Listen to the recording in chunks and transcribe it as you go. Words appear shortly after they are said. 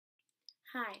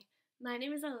Hi, my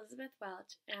name is Elizabeth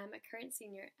Welch, and I'm a current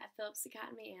senior at Phillips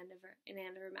Academy Andover in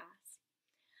Andover, Mass.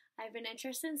 I've been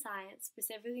interested in science,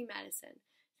 specifically medicine,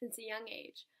 since a young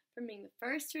age, from being the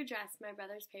first to address my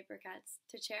brother's paper cuts,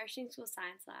 to cherishing school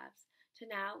science labs, to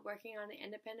now working on an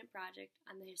independent project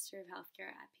on the history of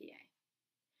healthcare at PA.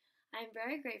 I am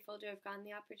very grateful to have gotten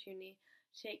the opportunity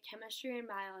to take chemistry and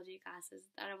biology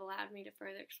classes that have allowed me to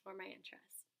further explore my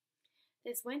interests.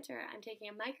 This winter, I'm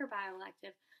taking a microbiome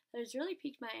elective that has really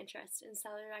piqued my interest in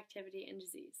cellular activity and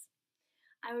disease.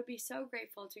 I would be so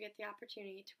grateful to get the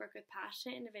opportunity to work with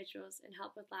passionate individuals and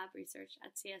help with lab research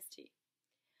at CST.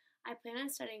 I plan on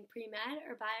studying pre-med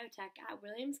or biotech at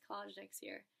Williams College next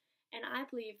year, and I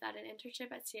believe that an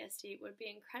internship at CST would be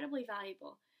incredibly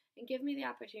valuable and give me the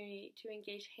opportunity to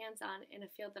engage hands-on in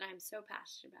a field that I am so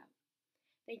passionate about.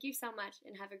 Thank you so much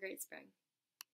and have a great spring.